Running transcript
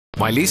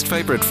My least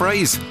favourite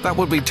phrase? That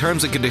would be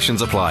terms and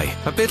conditions apply.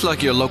 A bit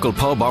like your local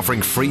pub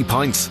offering free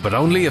pints, but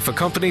only if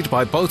accompanied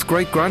by both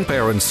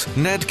great-grandparents.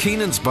 Ned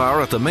Keenan's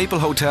bar at the Maple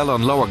Hotel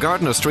on Lower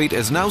Gardiner Street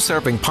is now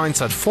serving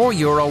pints at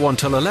 €4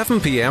 until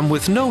 11pm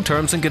with no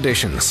terms and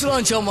conditions.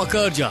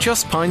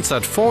 Just pints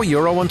at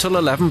 €4 until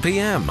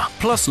 11pm.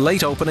 Plus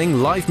late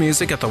opening, live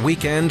music at the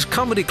weekend,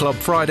 comedy club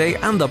Friday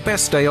and the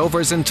best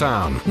stayovers in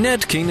town.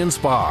 Ned Keenan's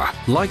bar.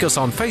 Like us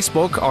on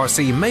Facebook or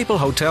see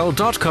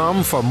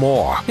maplehotel.com for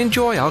more.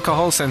 Enjoy alcohol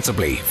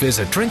sensibly.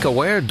 Visit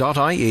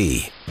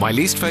drinkaware.ie. My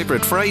least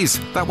favourite phrase?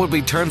 That would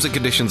be terms and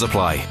conditions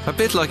apply. A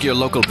bit like your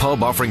local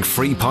pub offering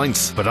free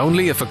pints, but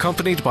only if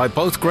accompanied by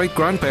both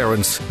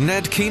great-grandparents.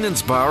 Ned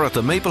Keenan's bar at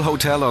the Maple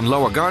Hotel on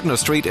Lower Gardiner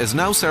Street is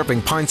now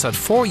serving pints at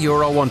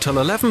 €4 until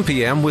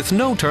 11pm with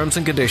no terms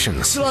and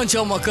conditions.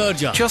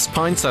 Just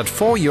pints at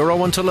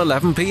 €4 until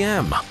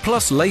 11pm.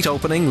 Plus late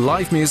opening,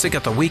 live music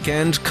at the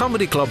weekend,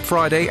 comedy club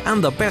Friday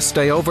and the best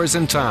stayovers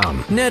in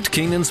town. Ned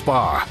Keenan's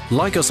bar.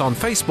 Like us on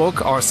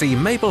Facebook or see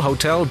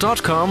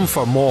maplehotel.com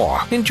for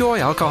more. Enjoy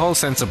alcohol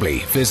sensibly.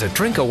 Visit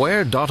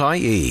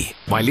drinkaware.ie.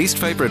 My least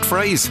favourite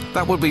phrase?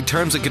 That would be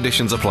terms and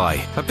conditions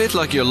apply. A bit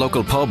like your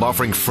local pub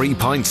offering free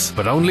pints,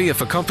 but only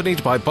if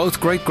accompanied by both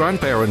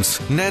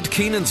great-grandparents. Ned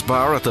Keenan's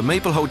bar at the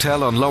Maple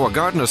Hotel on Lower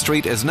Gardiner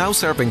Street is now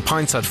serving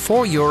pints at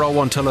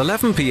 €4 until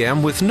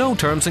 11pm with no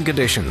terms and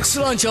conditions.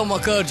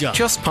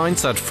 Just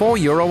pints at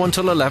 €4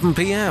 until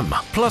 11pm.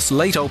 Plus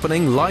late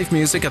opening, live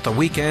music at the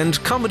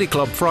weekend, comedy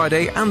club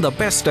Friday and the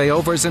best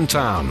stayovers in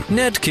town.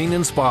 Ned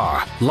Keenan's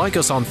bar. Like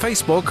us on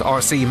Facebook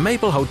or see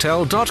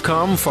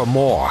maplehotel.com for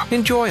more.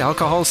 Enjoy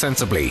alcohol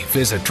sensibly.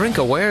 Visit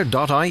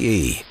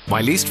drinkaware.ie.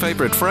 My least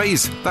favourite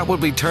phrase? That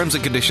would be terms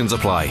and conditions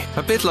apply.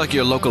 A bit like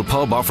your local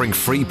pub offering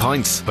free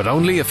pints, but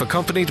only if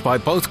accompanied by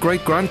both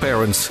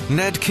great-grandparents.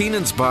 Ned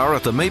Keenan's bar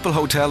at the Maple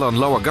Hotel on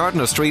Lower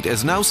Gardiner Street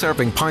is now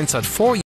serving pints at €4